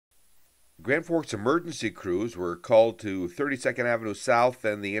Grand Forks emergency crews were called to 32nd Avenue South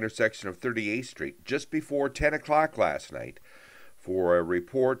and the intersection of 38th Street just before 10 o'clock last night for a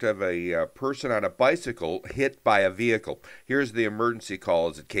report of a person on a bicycle hit by a vehicle. Here's the emergency call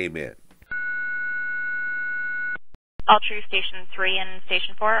as it came in. All true Station 3 and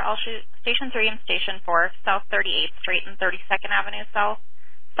Station 4. All Station 3 and Station 4, South 38th Street and 32nd Avenue South.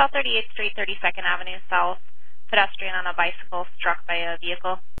 South 38th Street, 32nd Avenue South. Pedestrian on a bicycle struck by a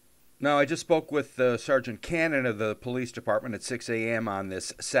vehicle. Now, I just spoke with Sergeant Cannon of the police department at 6 a.m. on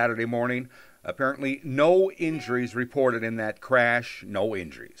this Saturday morning. Apparently, no injuries reported in that crash. No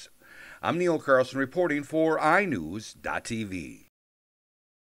injuries. I'm Neil Carlson reporting for iNews.tv.